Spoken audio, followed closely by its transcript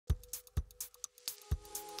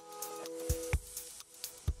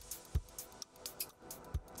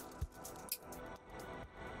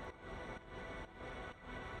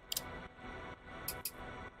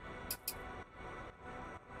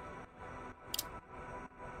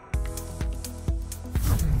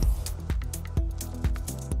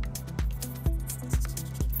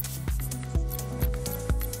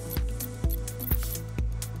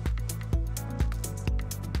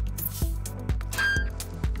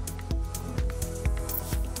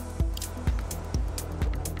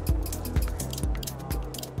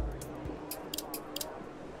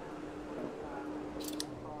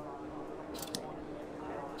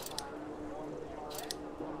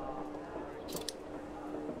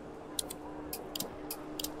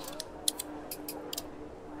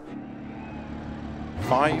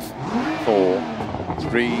5, 4,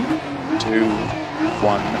 3, 2,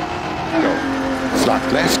 1, go. Flat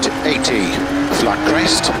left, 80, flat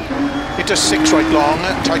crest, into 6 right long,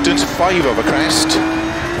 tightens 5 over crest,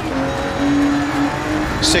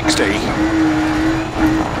 60,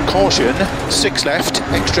 caution, 6 left,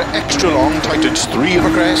 extra long, tightens 3 over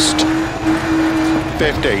crest,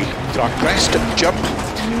 50, flat crest, jump,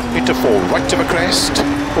 into 4 right of a crest,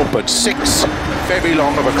 open 6, very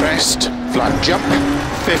long of a crest, flat jump,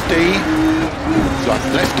 50,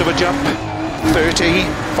 flat left of a jump, 30,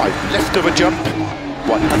 5 left of a jump,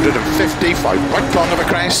 150, 5 right long of a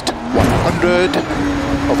crest, 100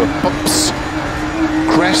 over bumps,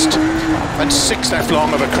 crest, and 6 left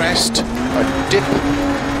long of a crest, a dip,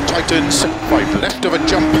 tightens, 5 left of a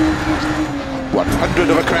jump, 100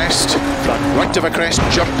 of a crest, flat right of a crest,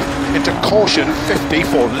 jump, into caution, 50,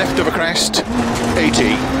 4 left of a crest,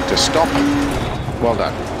 80 to stop, well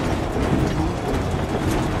done.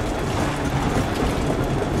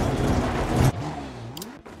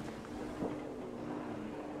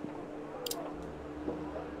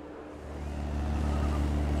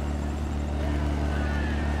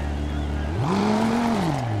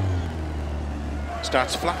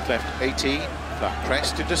 Starts flat left 80, flat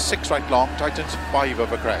crest into 6 right long, tightens 5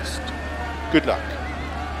 over crest. Good luck.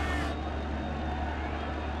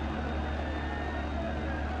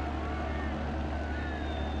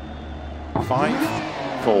 Five,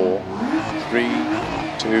 4, 3,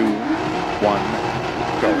 2, 1,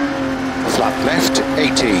 go. Flat left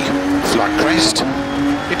 80, flat crest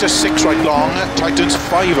into 6 right long, tightens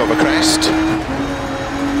 5 over crest,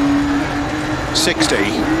 60.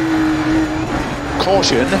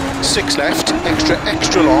 Caution, 6 left,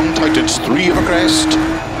 extra long, tightens 3 over crest,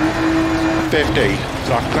 50,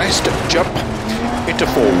 flat crest, jump, into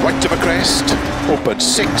 4 right of a crest, open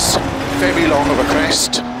 6, very long of a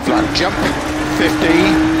crest, flat jump, 50,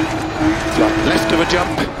 flat left of a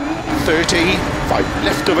jump, 30, 5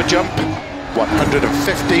 left of a jump,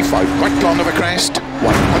 150, 5 right long of a crest,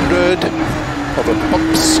 100, over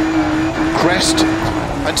bumps, crest,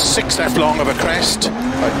 and 6 left long of a crest,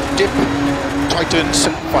 a dip, tightens,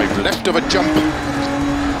 5 left of a jump,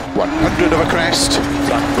 100 of a crest,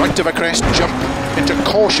 flat right of a crest, jump, into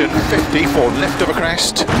caution, 50, 4 left of a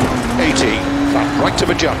crest, 80, flat right of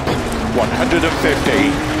a jump,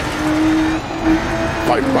 150,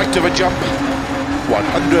 5 right of a jump,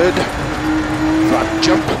 100, flat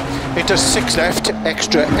jump, into 6 left,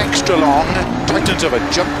 extra long, tightens over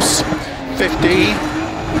jumps, 50,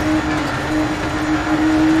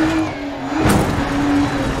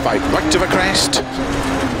 5 right of a crest,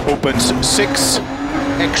 opens 6,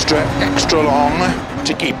 extra long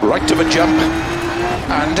to keep right of a jump,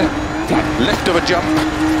 and flat left of a jump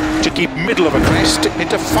to keep middle of a crest,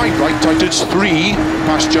 into 5 right, tightens 3,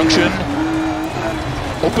 past junction,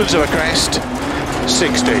 opens of a crest,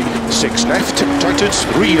 60, 6 left, tightens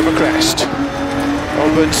 3 of a crest,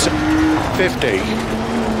 opens 50,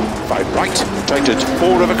 5 right, tightens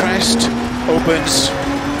 4 of a crest, opens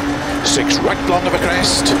 6 right long of a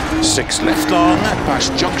crest, 6 left long,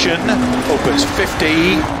 past junction, opens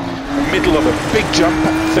 50, middle of a big jump,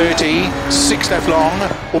 30, 6 left long,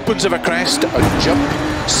 opens of a crest, a jump,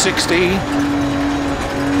 60,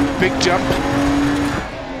 big jump,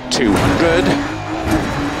 200,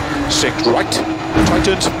 6 right,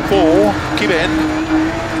 tightens 4, keep in,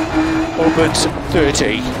 opens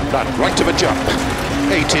 30, flat right of a jump,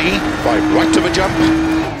 80, 5 right of a jump,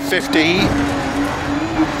 50,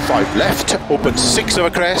 5 left, open 6 of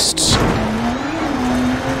a crest,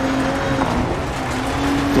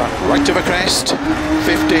 flat right of a crest,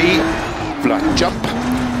 50, flat jump,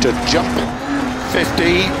 to jump,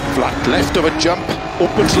 50, flat left of a jump,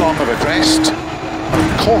 opens long of a crest,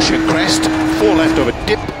 caution crest, 4 left of a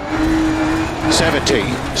dip, 70,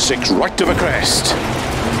 6 right of a crest,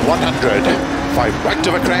 100, 5 right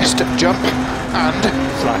of a crest, jump, and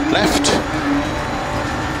flat left,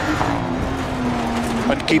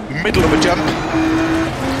 and keep middle of a jump,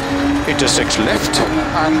 into 6 left,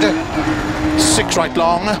 and 6 right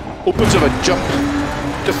long, opens of a jump,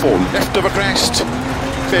 to 4 left of a crest,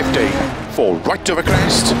 50, 4 right of a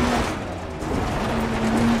crest,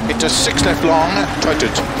 into 6 left long,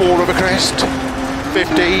 tightens 4 of a crest,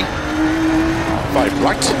 50, 5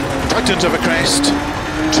 right, tightens of a crest,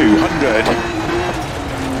 200,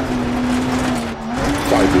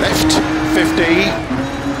 5 left, 50,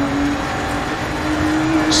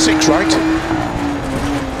 6 right,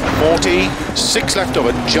 40, 6 left of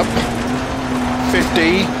a jump,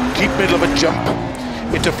 50, keep middle of a jump,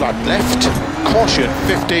 into flat left, caution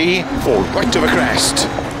 50, 4 right of a crest,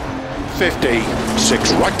 50,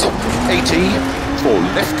 6 right, 80, 4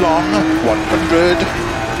 left long, 100.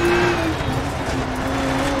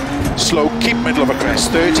 Slow, keep middle of a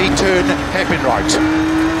crest, 30, turn, hairpin right.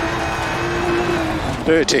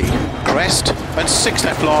 30, crest, and 6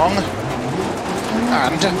 left long.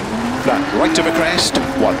 And flat right of a crest,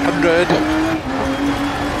 100.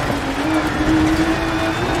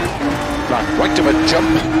 Flat right of a jump,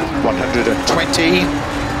 120.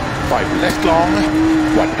 5 left long,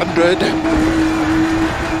 100.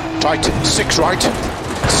 Tight, 6 right,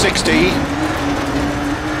 60.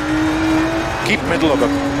 Keep middle of a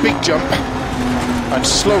big jump. And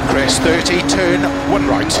slow crest, 30, turn, 1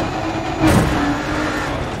 right.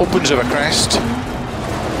 Opens of a crest,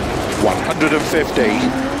 150.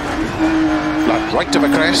 Flat right of a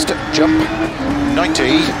crest, jump,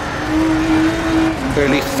 90.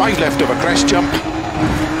 Early 5 left of a crest jump,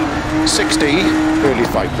 60, early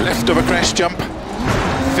 5 left of a crest jump,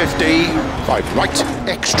 50, 5 right,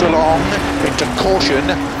 extra long, into caution,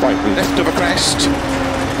 5 left of a crest,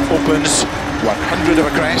 opens, 100 of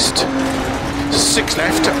a crest, 6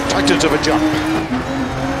 left, tightens of a jump,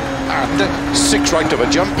 and 6 right of a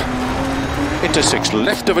jump, into 6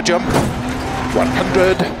 left of a jump,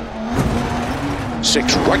 100,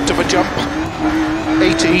 6 right of a jump,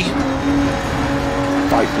 80,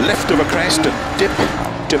 5 left of a crest and dip,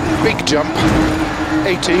 to big jump,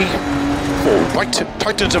 80, 4 right,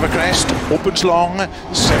 tightens of a crest, opens long,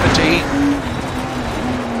 70,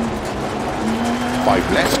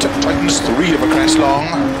 5 left, tightens 3 of a crest long,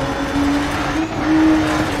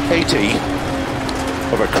 80,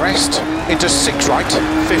 of a crest, into 6 right,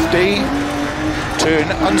 50,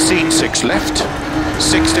 turn unseen 6 left,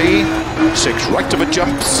 60, 6 right of a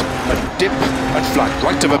jumps, and dip, and flat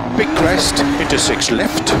right of a big crest, into 6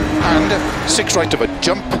 left, and 6 right of a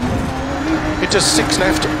jump, into 6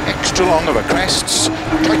 left, extra long of a crests,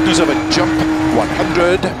 tightness of a jump,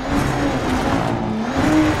 100,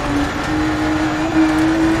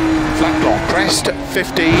 flat long crest,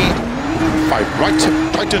 50, 5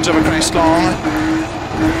 right, tightens of a crest long,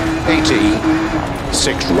 80,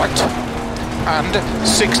 6 right, and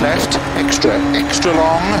 6 left, extra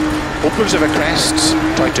long, opens of a crest,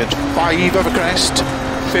 tightens 5 of a crest,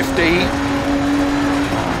 50,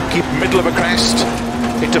 keep middle of a crest,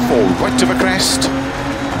 into 4 right of a crest,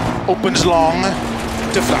 opens long,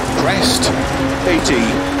 to flat crest, 80,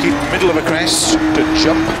 keep middle of a crest, to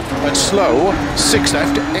jump, and slow, 6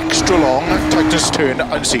 left, extra long, tightens turn,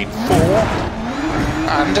 unseen 4,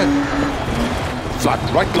 and flat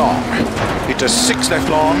right long, into 6 left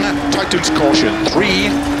long, tightens caution 3,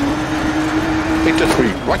 into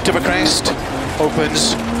 3 right of a crest,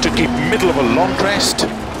 opens to keep middle of a long crest,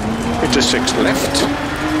 into 6 left,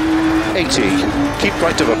 80, keep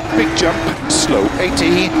right of a big jump, slow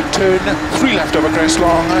 80, turn 3 left of a crest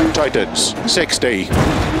long, tightens 60,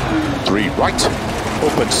 3 right,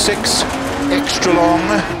 open 6, extra long,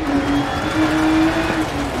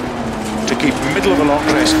 to keep middle of a long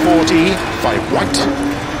crest 40, 5 right,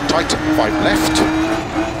 tight 5 left,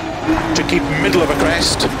 to keep middle of a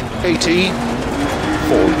crest 80,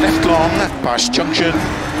 4 left long, past junction,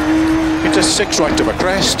 into 6 right of a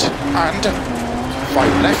crest, and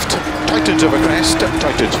 5 left, tightens of a crest,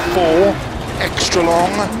 tightens 4, extra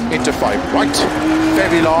long, into 5 right,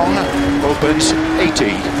 very long, opens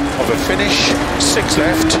 80, of a finish, 6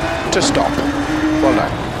 left, to stop. Well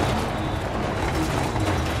done.